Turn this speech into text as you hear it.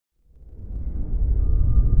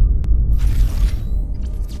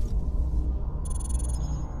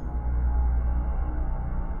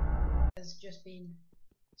been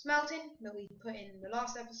smelting that we put in the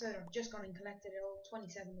last episode. I've just gone and collected it all,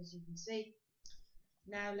 27 as you can see.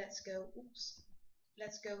 Now let's go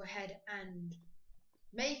ahead and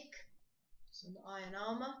make some iron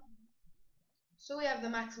armor, so we have the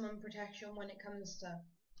maximum protection when it comes to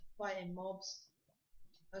fighting mobs.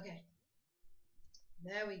 Okay,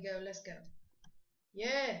 there we go, let's go.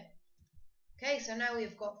 Yeah. Okay, so now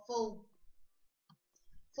we've got full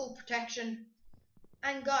protection.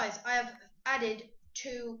 And guys, I have added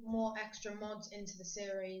 2 more extra mods into the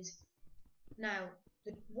series. Now,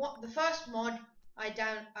 the first mod I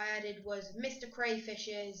added was Mr.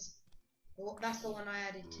 Crayfish's. That's the one I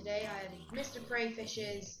added today. I added Mr.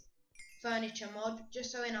 Crayfish's furniture mod,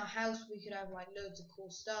 just so in our house we could have like loads of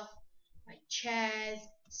cool stuff, like chairs,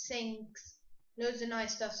 sinks, loads of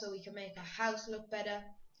nice stuff, so we can make our house look better.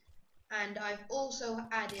 And I've also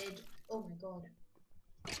added, oh my god,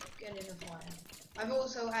 get in the fire. I've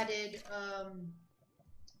also added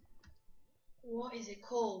what is it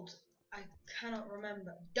called? I cannot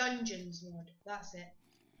remember. Dungeons mod, that's it.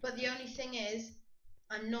 But the only thing is,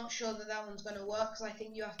 I'm not sure that one's going to work, because I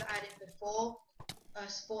think you have to add it before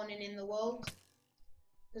spawning in the world.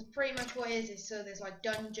 Because pretty much what it is so there's like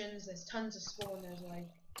dungeons, there's tons of spawners, like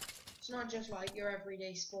it's not just like your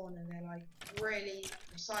everyday spawner, they're like really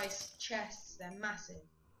precise chests, they're massive.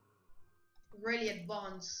 Really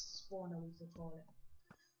advanced spawner we could call it.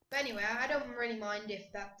 But anyway, I don't really mind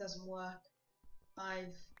if that doesn't work.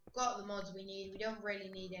 I've got the mods we need, we don't really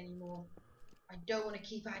need any more. I don't want to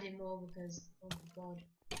keep adding more because, oh my god.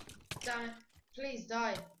 Damn it, please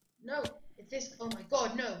die. No, if this, oh my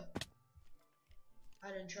god, no.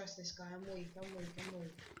 I don't trust this guy, I'm weak.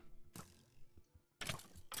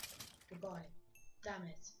 Goodbye. Damn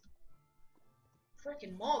it.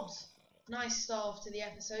 Freaking mobs. Nice start off to the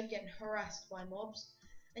episode, getting harassed by mobs.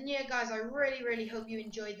 And yeah guys, I really hope you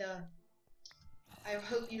enjoyed I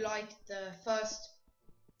hope you liked the first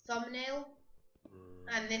thumbnail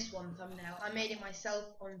and this one thumbnail. I made it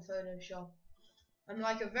myself on Photoshop. I'm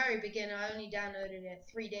like a very beginner, I only downloaded it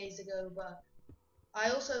 3 days ago, but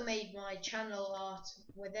I also made my channel art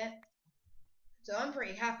with it. So I'm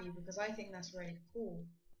pretty happy because I think that's really cool.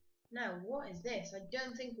 Now, what is this? I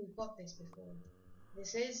don't think we've got this before.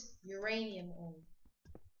 This is uranium ore.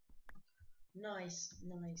 Nice.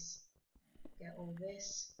 Get all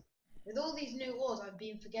this. With all these new ores, I've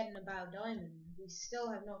been forgetting about diamond. We still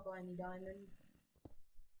have not got any diamond.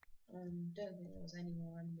 Don't think there was any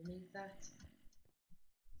more underneath that.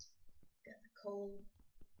 Get the coal.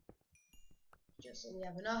 Just so we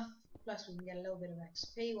have enough. Plus we can get a little bit of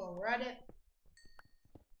XP while we're at it.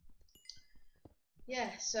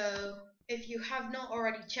 Yeah, so if you have not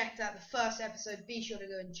already checked out the first episode, be sure to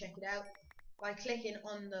go and check it out by clicking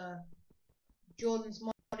on the Jordan's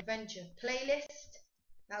Mod Adventure playlist.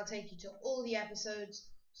 That'll take you to all the episodes,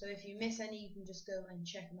 so if you miss any, you can just go and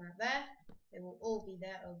check them out there. They will all be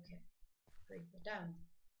there. Okay, creeper down.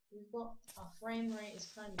 We've got our frame rate is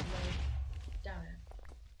kind of low. Down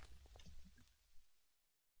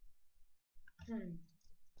it.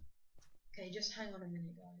 Okay, just hang on a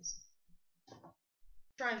minute, guys.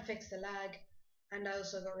 Try and fix the lag, and I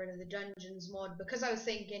also got rid of the dungeons mod because I was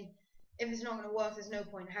thinking if it's not going to work, there's no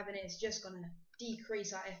point having it. It's just going to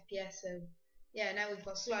decrease our FPS. So yeah, now we've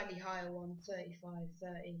got slightly higher one, 35,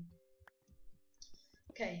 30.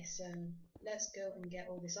 Okay, so let's go and get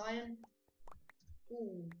all this iron.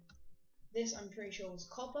 Ooh, this I'm pretty sure was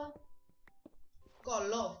copper. Got a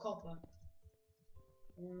lot of copper.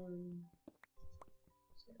 Let's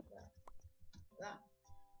get that.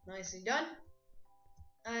 Nicely done.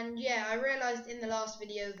 And yeah, I realized in the last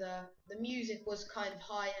video the music was kind of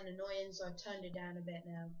high and annoying, so I turned it down a bit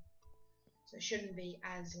now. So it shouldn't be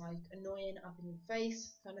as like annoying up in your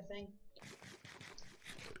face kind of thing.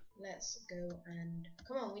 Let's go and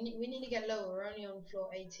come on, we need to get lower. We're only on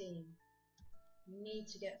floor 18. We need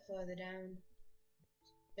to get further down.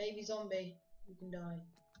 Baby zombie, you can die.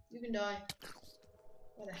 You can die.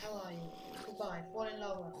 Where the hell are you? Goodbye. Fall in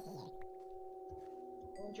lava.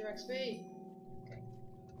 I want your XP. Okay.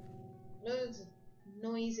 Loads of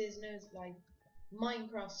noises, like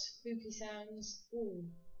Minecraft spooky sounds. Ooh.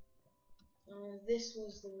 This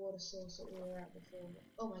was the water source that we were at before.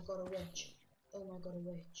 Oh my god, a witch. Oh my god, a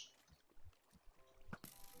witch.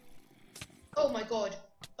 Oh my god.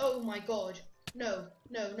 Oh my god. No.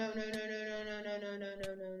 No.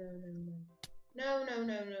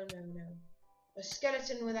 A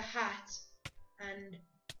skeleton with a hat. And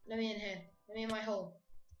let me in here. Let me in my hole.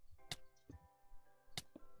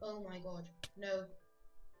 Oh my god. No.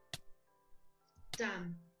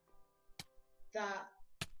 Damn. That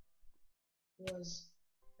was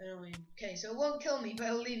annoying. Okay, so it won't kill me, but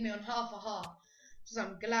it'll leave me on half a heart. So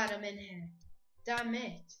I'm glad I'm in here. Damn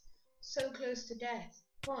it. So close to death.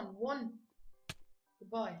 Come on, one.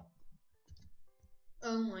 Goodbye.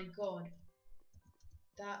 Oh my god.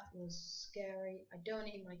 That was scary. I don't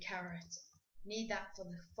need my carrot. Need that for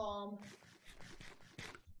the farm.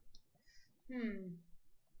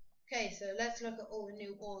 Okay, so let's look at all the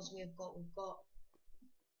new ores we've got. We've got,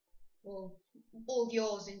 well, all the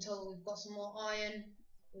ores in total. We've got some more iron.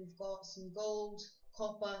 We've got some gold,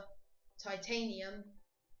 copper, titanium,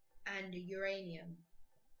 and uranium.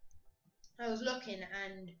 I was looking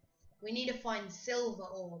and we need to find silver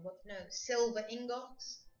ore, but no, silver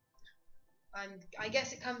ingots. I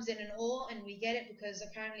guess it comes in an ore and we get it because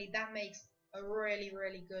apparently that makes a really,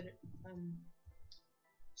 really good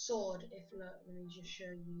sword. If look, let me just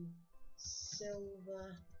show you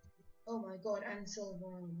silver. Oh my god, and silver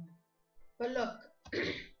armor. But look,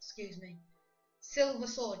 excuse me. Silver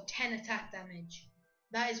sword, 10 attack damage.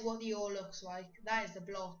 That is what the ore looks like. That is the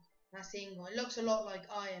block. That's the ingot. It looks a lot like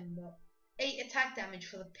iron, but 8 attack damage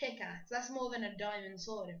for the pickaxe. That's more than a diamond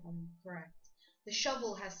sword, if I'm correct. The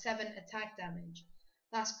shovel has 7 attack damage.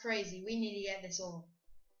 That's crazy. We need to get this ore.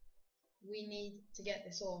 We need to get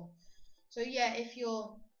this ore. So yeah, if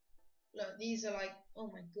you're... Look, these are like... Oh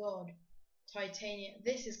my god. Titanium.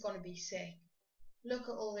 This is going to be sick. Look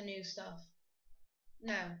at all the new stuff.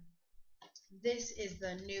 Now, this is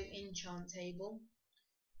the new enchant table.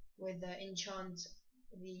 With the enchantment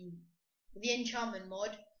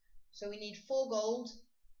mod. So we need 4 gold,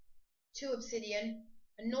 2 obsidian,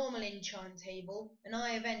 a normal enchant table, an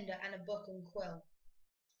eye of ender, and a book and quill.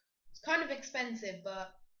 It's kind of expensive,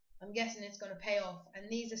 but I'm guessing it's going to pay off. And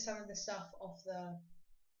these are some of the stuff off the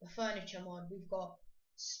furniture mod. We've got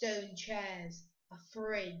stone chairs, a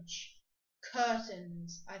fridge,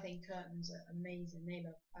 curtains. I think curtains are amazing. They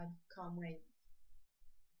look, I can't wait.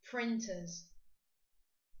 Printers.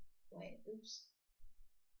 Wait, oops.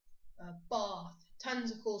 A bath.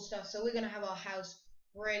 Tons of cool stuff. So we're going to have our house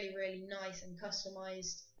really, really nice and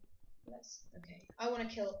customized. Okay. I want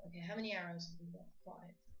to kill, okay, how many arrows have we got? 5.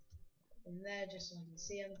 Put them there just so I can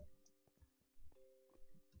see them.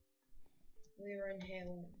 We were in here.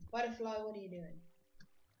 Butterfly, what are you doing?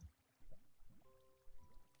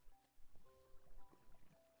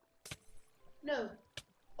 No.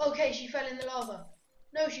 Okay, she fell in the lava.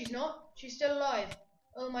 No, she's not. She's still alive.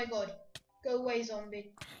 Oh my god. Go away,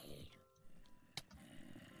 zombie.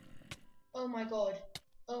 Oh my god.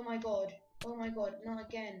 Oh my god. Oh my god. Not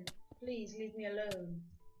again. Please leave me alone.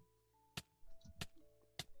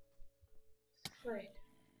 Frick.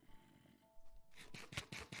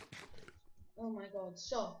 Oh my god.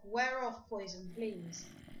 Stop. Wear off poison, please.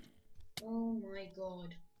 Oh my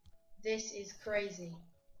god. This is crazy.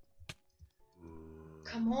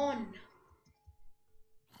 Come on.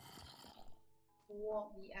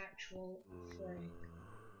 What the actual frick?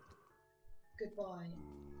 Goodbye.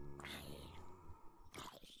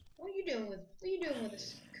 What are you doing with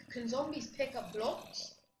this? Can zombies pick up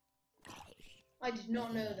blocks? I did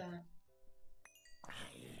not know that.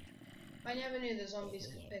 I never knew the zombies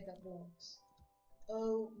could pick up blocks.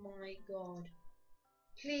 Oh my god.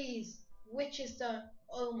 Please, witches don't...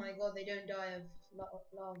 Oh my god, they don't die of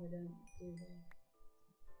lava, don't do they?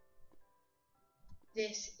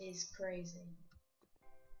 This is crazy.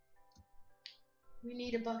 We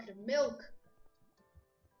need a bucket of milk.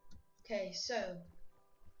 Okay, so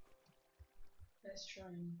let's try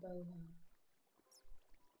and bow her.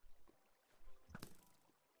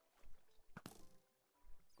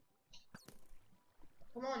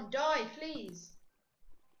 Come on, die, please.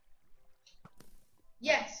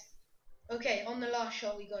 Yes. Okay, on the last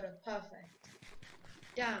shot we got it. Perfect.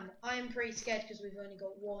 Damn, I am pretty scared because we've only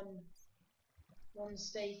got one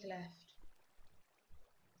steak left.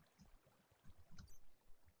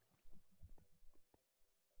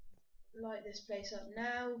 Light this place up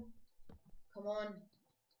now. Come on.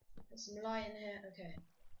 Get some light in here. Okay.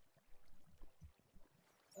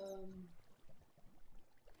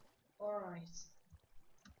 Alright.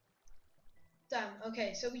 Damn,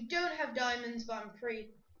 okay, so we don't have diamonds, but I'm pretty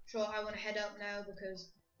sure I want to head up now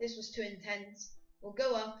because this was too intense. We'll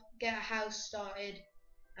go up, get a house started,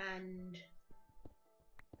 and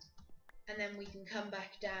then we can come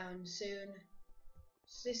back down soon.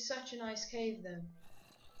 This is such a nice cave though.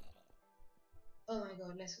 Oh my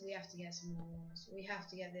god, we have to get some more ones. We have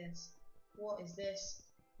to get this. What is this?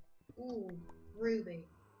 Ooh, ruby.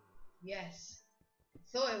 Yes.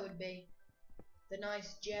 Thought it would be. The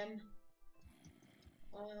nice gem.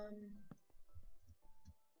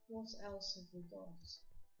 What else have we got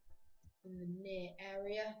in the near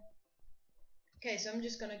area? Okay, so I'm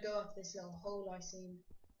just gonna go up this little hole I seen.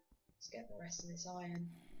 Let's get the rest of this iron.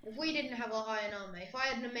 If we didn't have our iron armor, if I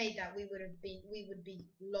hadn't made that, we would be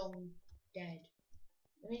long dead.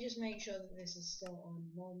 Let me just make sure that this is still on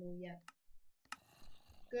normal. Yep.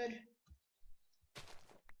 Good.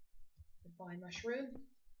 Goodbye, mushroom.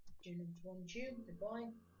 Do not want you.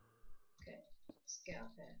 Goodbye. Okay, let's get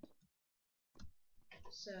up here.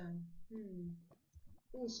 So,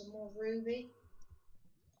 oh, some more ruby.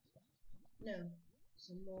 No,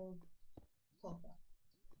 some more copper.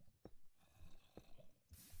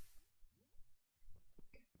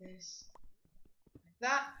 Get this. Like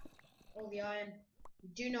that. All the iron. You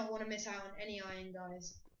do not want to miss out on any iron,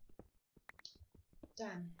 guys.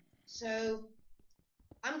 Damn. So,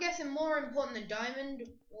 I'm guessing more important than diamond.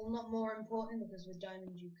 Well, not more important, because with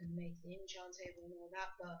diamond you can make the enchant table and all that,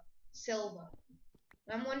 but silver.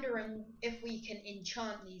 I'm wondering if we can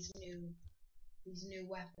enchant these new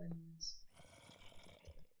weapons.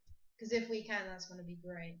 Because if we can, that's going to be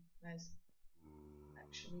great. That's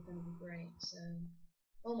actually going to be great. So,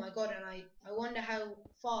 oh my god, and I wonder how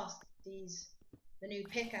fast the new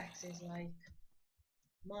pickaxes like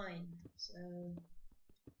mine. So,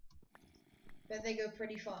 bet they go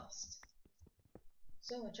pretty fast.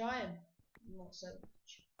 So much iron, not so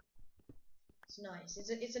much. It's nice.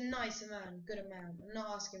 It's a nice amount, good amount. I'm not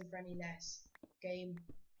asking for any less. Game,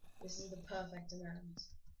 this is the perfect amount.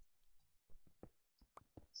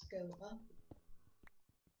 Let's go up,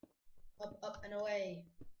 up, up and away.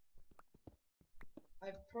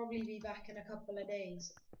 I'll probably be back in a couple of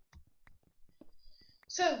days.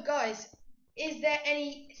 So, guys, is there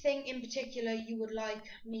anything in particular you would like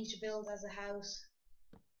me to build as a house?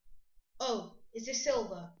 Oh, is this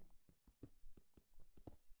silver?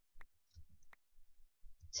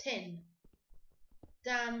 Tin.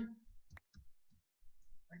 Damn.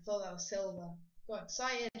 I thought that was silver. Got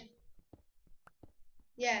excited.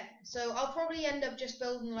 Yeah, so I'll probably end up just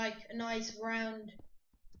building like a nice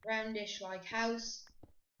roundish like house.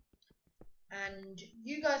 And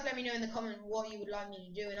you guys let me know in the comment what you would like me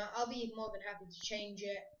to do, and I'll be more than happy to change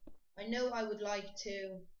it. I know I would like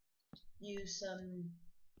to use some,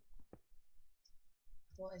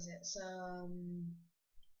 some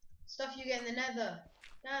stuff you get in the nether.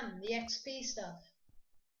 Damn, the XP stuff.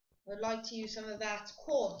 I would like to use some of that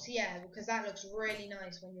quartz, yeah, because that looks really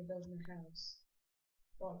nice when you're building a house.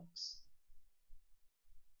 Bollocks.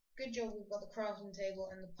 Good job we've got the crafting table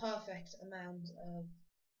and the perfect amount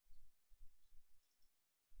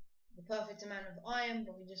of iron,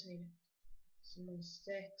 but we just need some more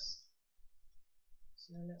sticks.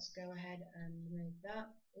 So let's go ahead and make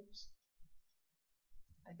that. Oops.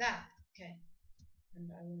 Like that. Okay.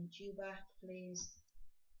 And I want you back, please.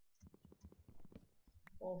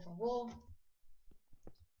 Por favor.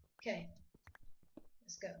 Okay.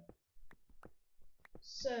 Let's go.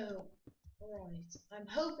 So, alright. I'm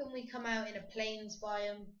hoping we come out in a plains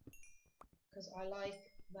biome, because I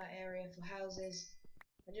like that area for houses.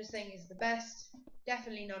 I just think it's the best.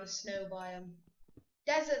 Definitely not a snow biome.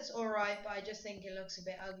 Desert's alright, but I just think it looks a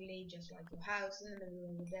bit ugly, just like your house in the middle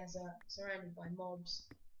of the desert, surrounded by mobs.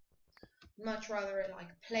 Much rather it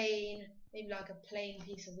like plain, maybe like a plain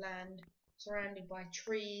piece of land, surrounded by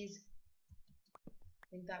trees. I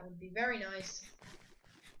think that would be very nice.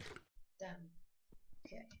 Damn.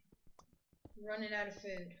 Okay. We're running out of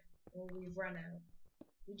food. Or we've run out.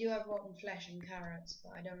 We do have rotten flesh and carrots,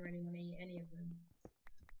 but I don't really want to eat any of them.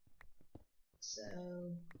 So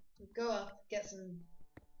we'll go up, get some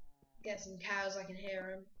cows. I can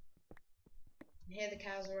hear them. I can hear the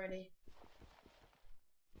cows already.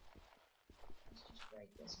 Let's just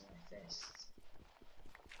break this with my fist.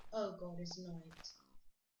 Oh god, it's night.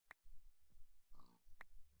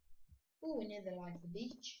 Ooh, we near the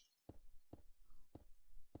beach.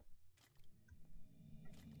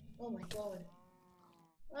 Oh my god.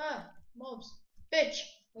 Ah, mobs. Bitch!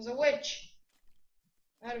 There's a witch!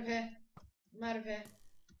 Out of here. I'm out of here.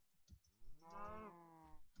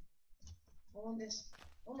 I want this.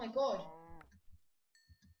 Oh my god.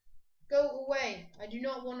 Go away. I do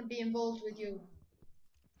not want to be involved with you.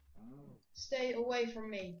 Stay away from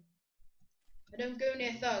me. I don't go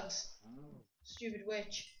near thugs. Stupid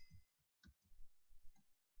witch.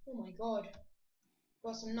 Oh my god.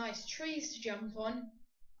 Got some nice trees to jump on.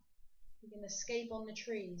 We can escape on the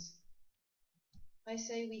trees. I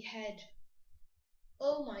say we head.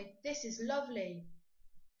 Oh my, this is lovely.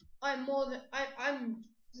 I'm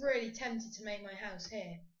really tempted to make my house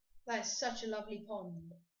here. That is such a lovely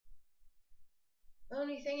pond.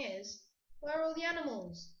 Only thing is, where are all the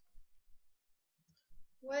animals?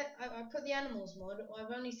 Where I put the animals mod,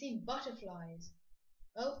 I've only seen butterflies.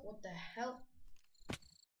 Oh, what the hell?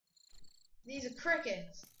 These are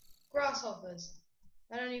crickets. Grasshoppers.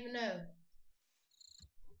 I don't even know.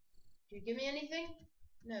 Do you give me anything?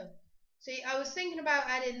 No. See, I was thinking about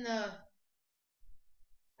adding the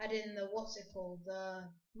what's it called? The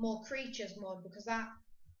more creatures mod, because that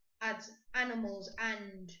adds animals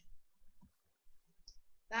and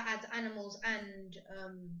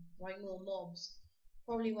like more mobs.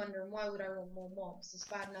 Probably wondering why would I want more mobs? It's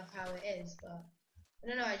bad enough how it is, but I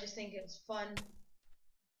don't know, I just think it's fun.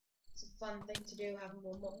 It's a fun thing to do, having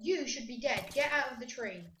more mobs. You should be dead. Get out of the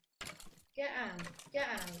tree. Get out. Get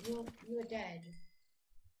out. You're dead.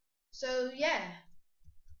 So yeah.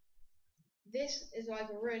 This is like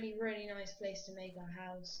a really, really nice place to make our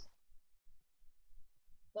house.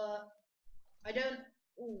 But I don't...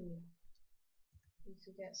 Ooh. We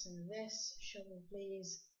could get some of this. Shovel,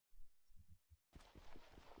 please.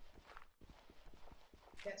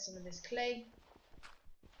 Get some of this clay.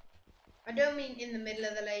 I don't mean in the middle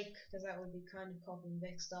of the lake, because that would be kind of copying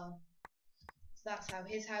Vic style. So that's how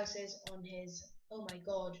his house is on his... Oh my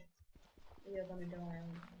god. We are gonna die,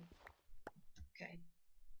 aren't we? Okay.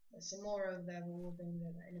 There's some more over there, but we'll go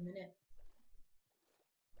over that in a minute.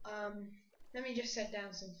 Let me just set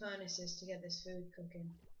down some furnaces to get this food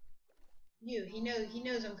cooking. He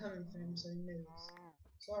knows I'm coming for him, so he moves.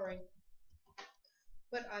 Sorry.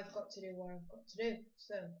 But I've got to do what I've got to do,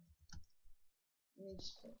 so let me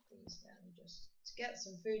just put these down just to get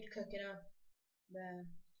some food cooking up. There.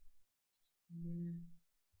 And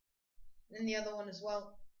then the other one as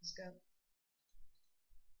well. Let's go.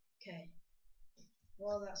 Okay.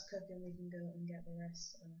 While that's cooking, we can go and get the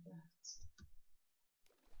rest of that.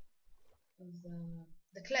 Of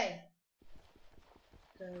the clay.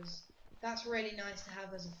 Because that's really nice to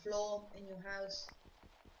have as a floor in your house.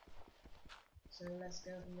 So let's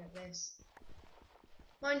go and get this.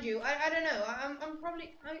 Mind you, I don't know. I'm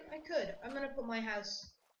probably I could. I'm gonna put my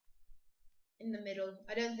house in the middle.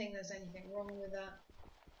 I don't think there's anything wrong with that.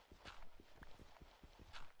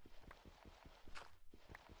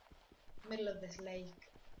 Middle of this lake.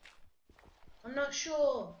 I'm not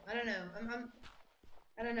sure. I don't know.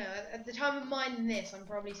 I don't know. At the time of minding this, I'm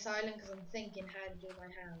probably silent because I'm thinking how to do my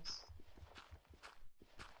house.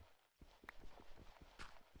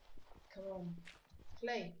 Come on.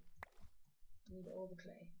 Clay. I need all the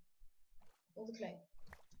clay. All the clay.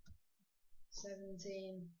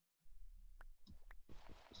 17.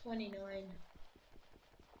 29.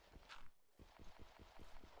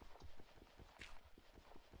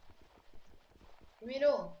 Give me it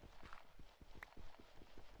all.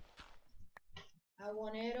 I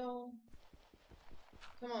want it all.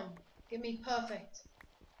 Come on. Give me perfect.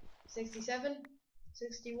 67.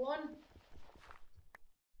 61.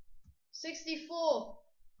 64!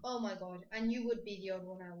 Oh my god, and you would be the odd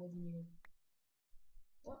one out, wouldn't you?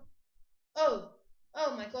 What? Oh!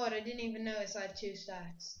 Oh my god, I didn't even notice I had 2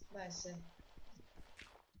 stacks. That's it.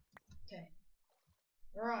 Okay.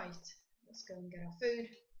 Right. Let's go and get our food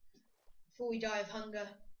before we die of hunger.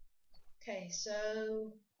 Okay,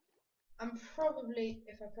 so I'm probably,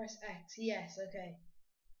 if I press X, yes, okay.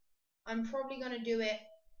 I'm probably gonna do it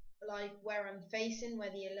like where I'm facing,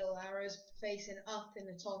 where the little arrow's facing up in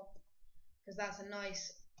the top. Because that's a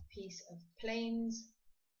nice piece of plains.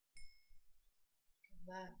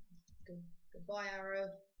 That. Goodbye, arrow.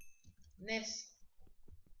 And this.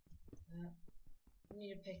 I need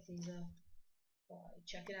to pick these up by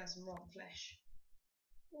checking out some rotten flesh.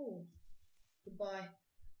 Ooh. Goodbye.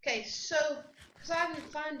 Okay, so because I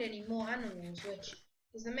haven't found any more animals, which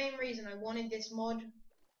is the main reason I wanted this mod.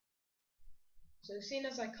 So seeing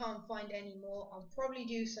as I can't find any more, I'll probably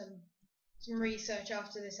do some research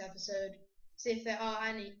after this episode. See if there are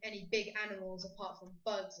any big animals apart from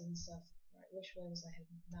bugs and stuff. Right, which way was I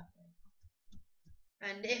heading? That way.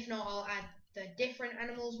 And if not, I'll add the different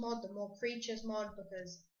animals mod, the more creatures mod,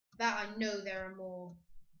 because that I know there are more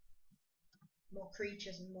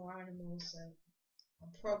creatures and more animals, so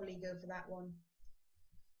I'll probably go for that one.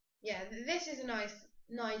 Yeah, this is a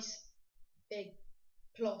nice big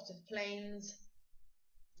plot of plains.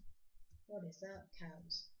 What is that?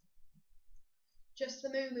 Cows. Just the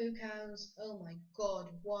moo cows. Oh my god,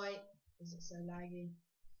 why is it so laggy?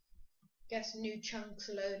 Guess new chunks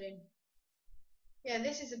are loading. Yeah,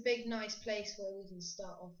 this is a big nice place where we can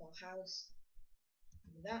start off our house.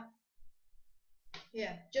 Give me that.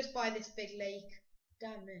 Yeah, just by this big lake.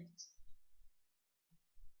 Damn it.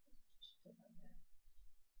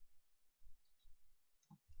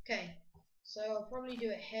 Okay, so I'll probably do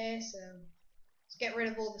it here, so let's get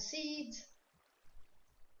rid of all the seeds.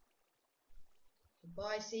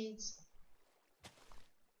 Goodbye seeds.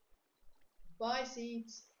 Goodbye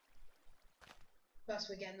seeds. Plus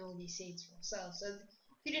we're getting all these seeds for ourselves. So if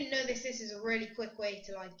you didn't know this is a really quick way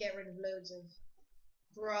to like get rid of loads of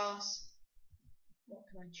grass. What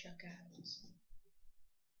can I chuck out?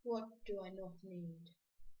 What do I not need?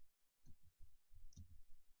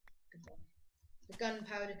 Goodbye. The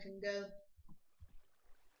gunpowder can go.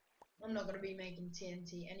 I'm not going to be making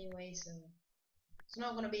TNT anyway, so it's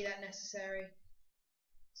not going to be that necessary.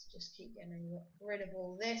 Let's just keep getting rid of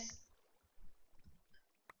all this.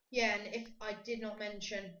 Yeah, and if I did not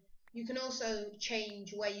mention, you can also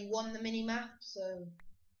change where you want the minimap. So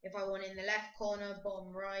if I want in the left corner,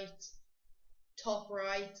 bottom right, top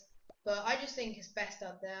right, but I just think it's best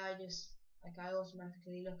up there. I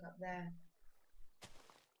automatically look up there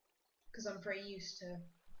because I'm pretty used to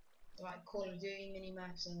like Call of Duty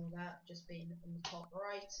minimaps and all that just being on the top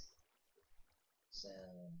right. So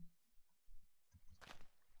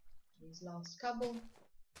these last couple,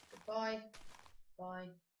 goodbye, bye,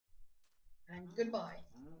 and goodbye.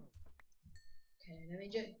 Okay,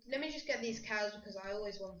 let me just get these cows because I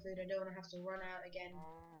always want food. I don't want to have to run out again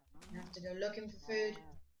and have to go looking for food.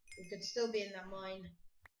 We could still be in that mine.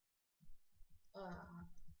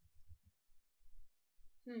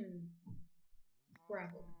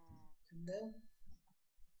 Gravel. Can go.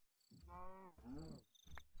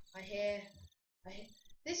 I hear.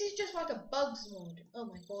 This is just like a bugs mod. Oh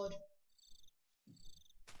my god.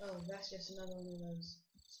 Oh, that's just another one of those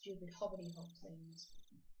stupid hobbity hop things.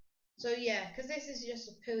 So yeah, because this is just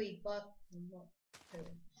a pooey bug. Not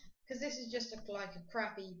pooey. Because this is just like a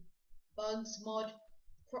crappy bugs mod.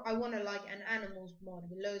 I want to like an animals mod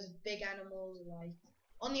with loads of big animals. Like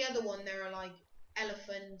on the other one, there are like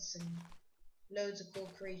elephants and loads of cool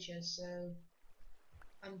creatures. So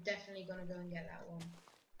I'm definitely gonna go and get that one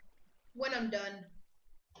when I'm done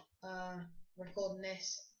recording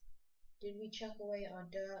this. Did we chuck away our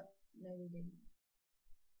dirt? No, we didn't.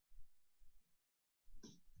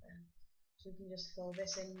 So we can just fill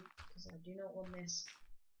this in because I do not want this.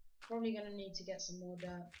 Probably gonna need to get some more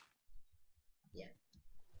dirt. Yeah.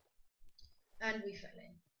 And we fell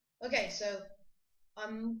in. Okay, so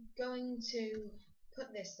I'm going to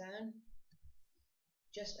put this down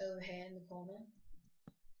just over here in the corner.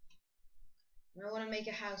 And I want to make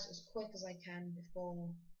a house as quick as I can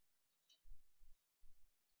before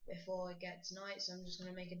it gets night. So I'm just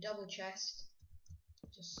going to make a double chest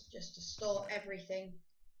just to store everything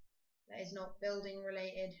that is not building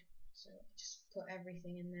related. So just put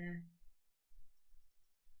everything in there.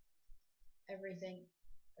 Everything.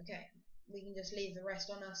 Okay, we can just leave the rest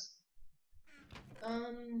on us.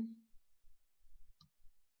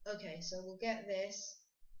 Okay, so we'll get this.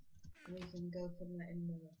 And we can go put that in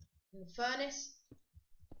the furnace.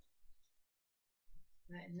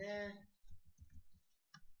 That in there.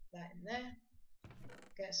 That in there.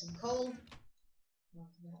 Get some coal. Half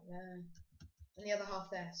of that there. And the other half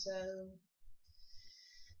there. So,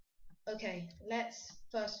 okay, let's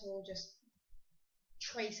first of all just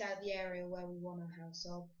trace out the area where we want our house. So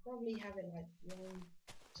I'll probably have it like 1,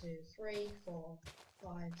 2, 3, 4,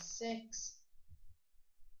 5, 6,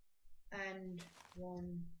 and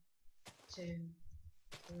 1, 2,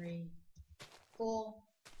 3, 4.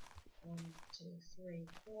 1, 2, 3,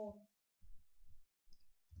 4.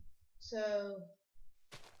 So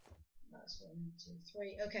that's 1, 2,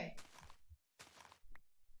 3. Okay.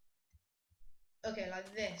 Okay,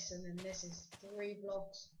 like this, and then this is 3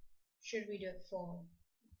 blocks. Should we do it 4?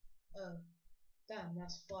 Oh, damn,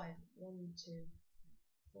 that's 5. 1, 2,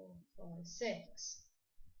 4, 5, 6.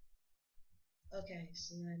 Okay,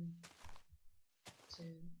 so then 2,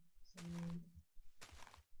 3,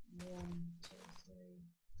 1, 2, 3.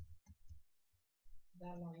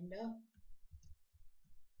 That lined up.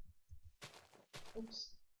 Oops.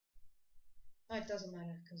 Oh, it doesn't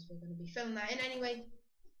matter because we're going to be filling that in anyway.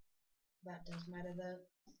 That does matter though.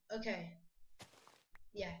 Okay.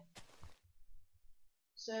 Yeah.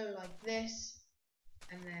 So like this,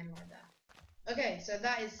 and then like that. Okay, so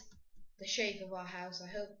that is the shape of our house. I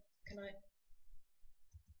hope, can I?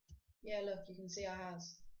 Yeah, look, you can see our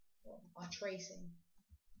house. Well, our tracing.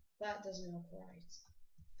 That doesn't look right.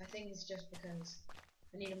 I think it's just because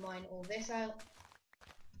I need to mine all this out,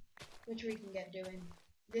 which we can get doing.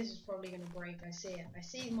 This is probably going to break. I see it. I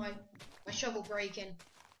see my shovel breaking.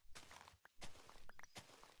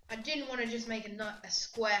 I didn't want to just make a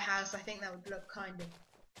square house. I think that would look kind of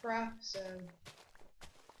crap. So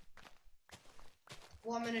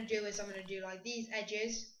what I'm going to do is I'm going to do like these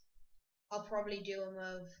edges. I'll probably do them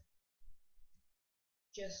of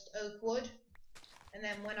just oak wood. And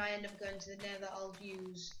then when I end up going to the nether, I'll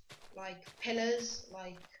use like pillars,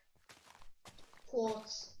 like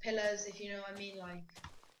quartz pillars, if you know what I mean. Like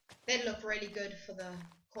they'd look really good for the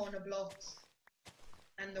corner blocks.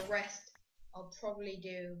 And the rest I'll probably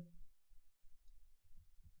do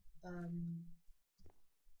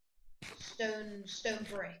stone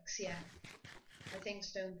bricks, yeah. I think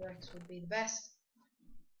stone bricks would be the best.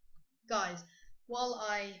 Guys,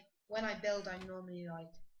 when I build, I'm normally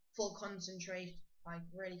like full concentrate, like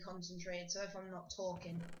really concentrated, so if I'm not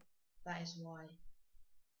talking, that is why.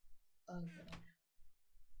 Oh god.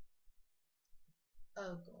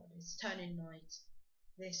 Oh god, it's turning night.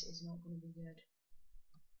 This is not going to be good.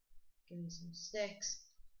 Give me some sticks.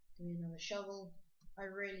 Give me another shovel. I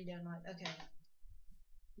really don't like. Okay.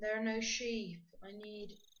 There are no sheep. I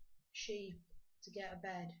need sheep to get a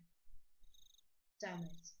bed. Damn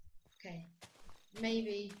it. Okay.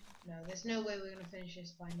 Maybe. No, there's no way we're going to finish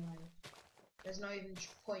this by night. There's no even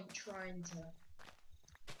point trying to.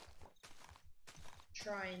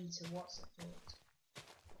 What's it called?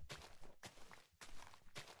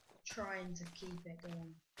 Trying to keep it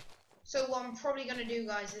going. So what I'm probably going to do,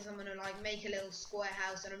 guys, is I'm going to like make a little square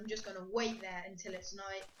house and I'm just going to wait there until it's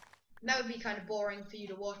night. And that would be kind of boring for you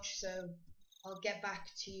to watch, so I'll get back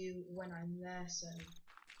to you when I'm there. So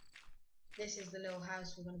this is the little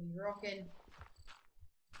house we're going to be rocking.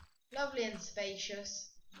 Lovely and spacious.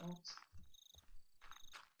 Not.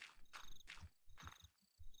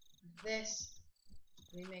 Like this.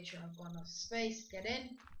 Let me make sure I've got enough space to get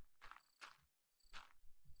in.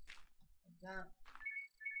 Like that.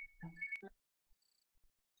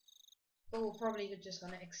 But we're probably just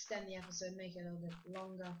going to extend the episode, make it a little bit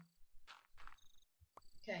longer.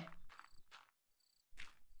 Okay.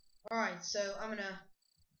 Alright, so I'm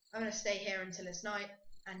gonna stay here until it's night,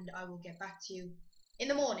 and I will get back to you in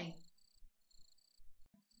the morning.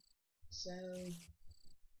 So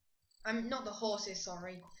I'm not the horses,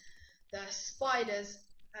 sorry. The spiders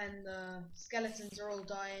and the skeletons are all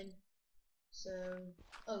dying. So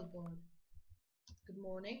oh god. Good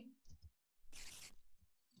morning.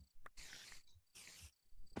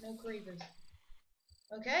 No creepers.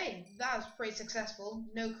 Okay, that was pretty successful.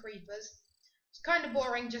 No creepers. It's kind of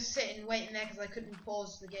boring just sitting waiting there because I couldn't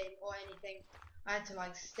pause the game or anything. I had to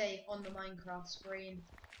like stay on the Minecraft screen.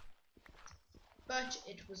 But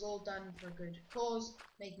it was all done for a good cause,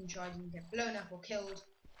 making sure I didn't get blown up or killed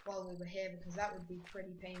while we were here, because that would be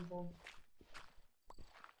pretty painful.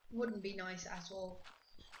 Wouldn't be nice at all.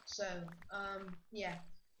 So, yeah.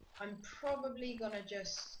 I'm probably gonna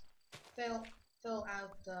just fill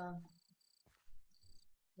out the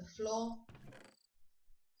floor.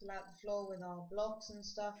 Fill out the floor with our blocks and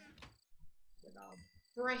stuff. With our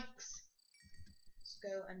bricks. Let's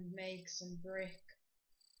go and make some brick.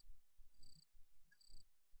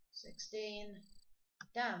 16.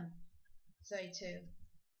 Damn. 32.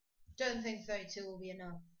 Don't think 32 will be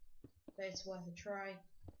enough. But it's worth a try.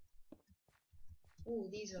 Ooh,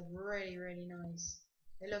 these are really, really nice.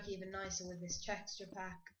 They look even nicer with this texture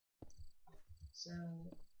pack. So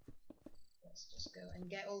let's just go and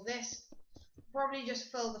get all this. Probably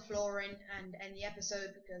just fill the floor in and end the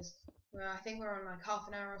episode, because I think we're on like half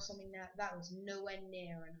an hour or something now. That was nowhere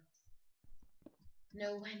near enough.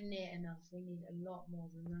 Nowhere near enough. We need a lot more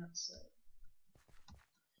than that. So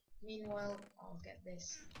meanwhile, I'll get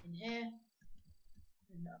this in here.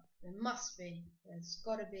 And there must be. There's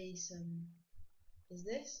got to be some. Is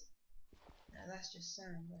this? No, that's just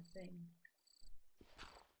sand, I think.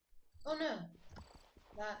 Oh no,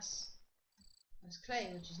 that's clay,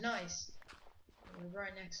 which is nice. We're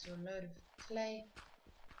right next to a load of clay.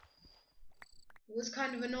 It was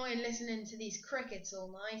kind of annoying listening to these crickets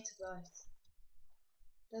all night, but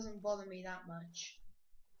it doesn't bother me that much.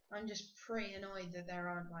 I'm just pretty annoyed that there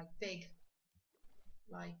aren't like big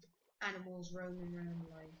like animals roaming around,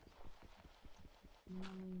 like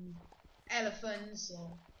elephants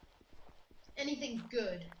or anything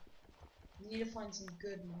good. We need to find some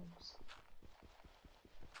good mobs.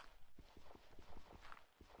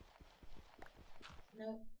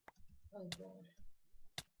 No. Oh god.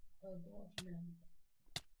 Oh god, no.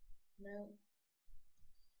 No.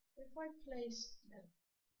 If I place... No.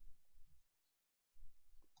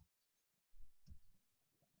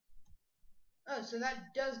 Oh, so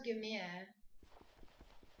that does give me air.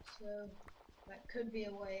 So that could be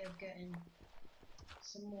a way of getting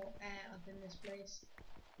some more air up in this place.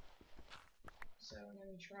 So let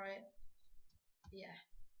me try it. Yeah.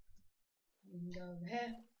 We can go over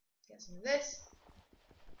here, get some of this.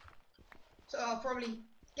 So I'll probably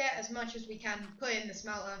get as much as we can, put in the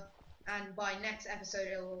smelter, and by next episode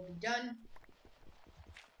it will be done,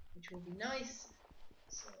 which will be nice.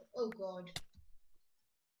 So, oh god.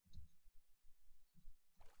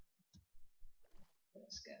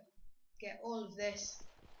 Let's go. Get all of this.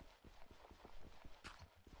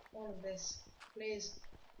 All of this, please.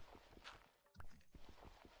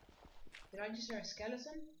 Did I just hear a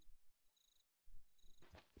skeleton?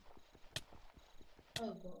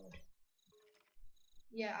 Oh god.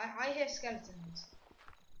 Yeah, I hear skeletons.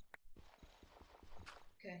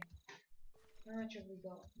 Okay. How much have we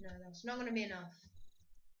got? No, that's not gonna be enough.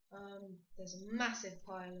 There's a massive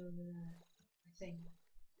pile over there, I think.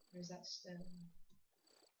 Or is that stone?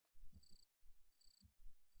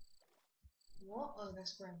 What? Oh,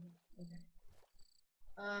 that's gravel. Okay.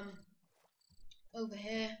 Over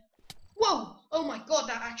here. Whoa! Oh my god,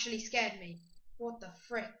 that actually scared me. What the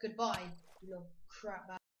frick? Goodbye, you little crap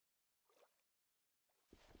bag.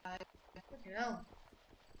 Fucking hell.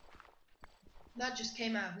 That just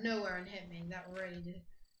came out of nowhere and hit me. That really did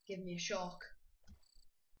give me a shock.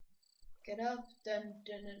 Get up. Dun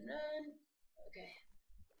dun dun dun. Okay.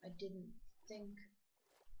 I didn't think.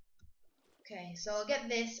 Okay, so I'll get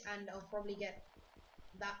this and I'll probably get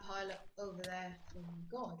that pile up over there. Oh my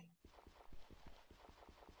god.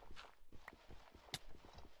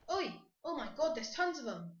 Oi! Oh my god, there's tons of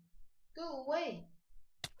them. Go away.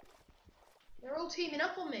 They're all teaming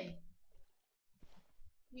up on me.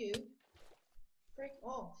 You. Frick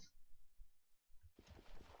off.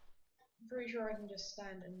 I'm pretty sure I can just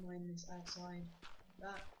stand and mine this outside.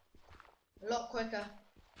 That. A lot quicker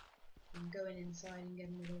than going inside and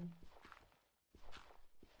getting it all.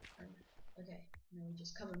 Okay, now we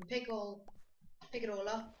just come and pick it all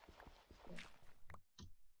up.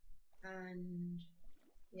 And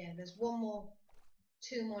yeah, there's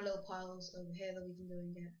two more little piles over here that we can go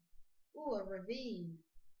and get. Ooh, a ravine.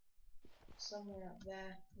 Somewhere up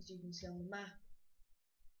there, as you can see on the map.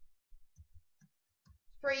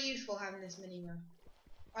 It's pretty useful having this mini-map.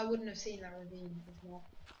 I wouldn't have seen that ravine if not.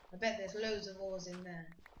 I bet there's loads of ores in there.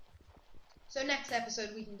 So next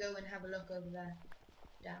episode we can go and have a look over there.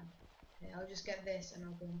 Down. Okay, I'll just get this and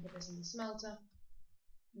I'll go and put this in the smelter.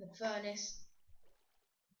 In the furnace.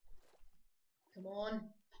 Come on.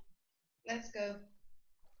 Let's go.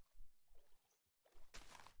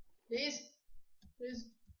 Please. Please.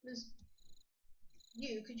 Please.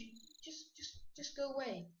 You, could you just go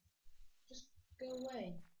away? Just go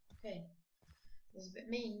away. Okay. That's a bit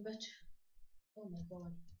mean, but oh my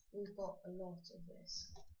god. We've got a lot of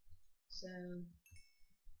this. So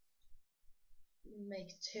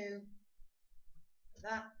make 2 for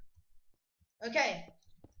that. Okay.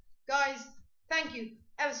 Guys, thank you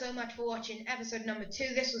ever so much for watching episode number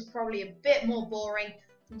 2. This was probably a bit more boring.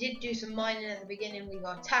 We did do some mining at the beginning. We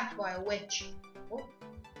got attacked by a witch. Oh.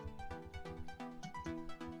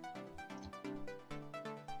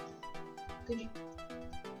 Could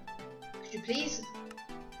you please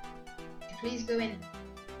go in?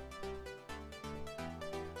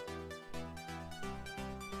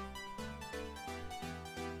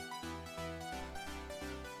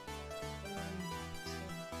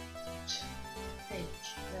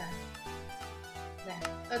 There.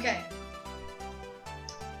 Okay.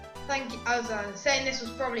 Thank you. As I was saying, this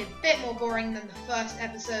was probably a bit more boring than the first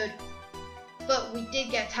episode, but we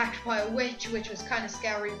did get attacked by a witch, which was kind of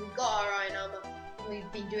scary. We got our iron armor.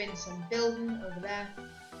 We've been doing some building over there.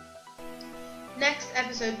 Next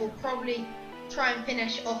episode, we'll probably try and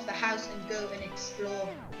finish off the house and go and explore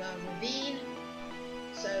the ravine.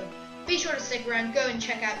 So be sure to stick around. Go and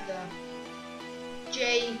check out the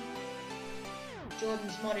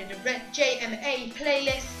Jordan's Modded JMA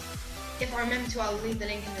playlist. If I remember to, I'll leave the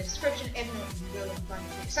link in the description. If not, you can go and find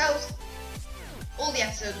it for yourselves. All the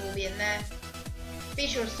episodes will be in there. Be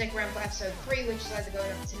sure to stick around for episode 3, which is either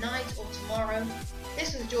going up tonight or tomorrow.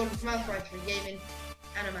 This was Jordan from Alpha3 Gaming,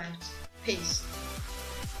 and I'm out. Peace.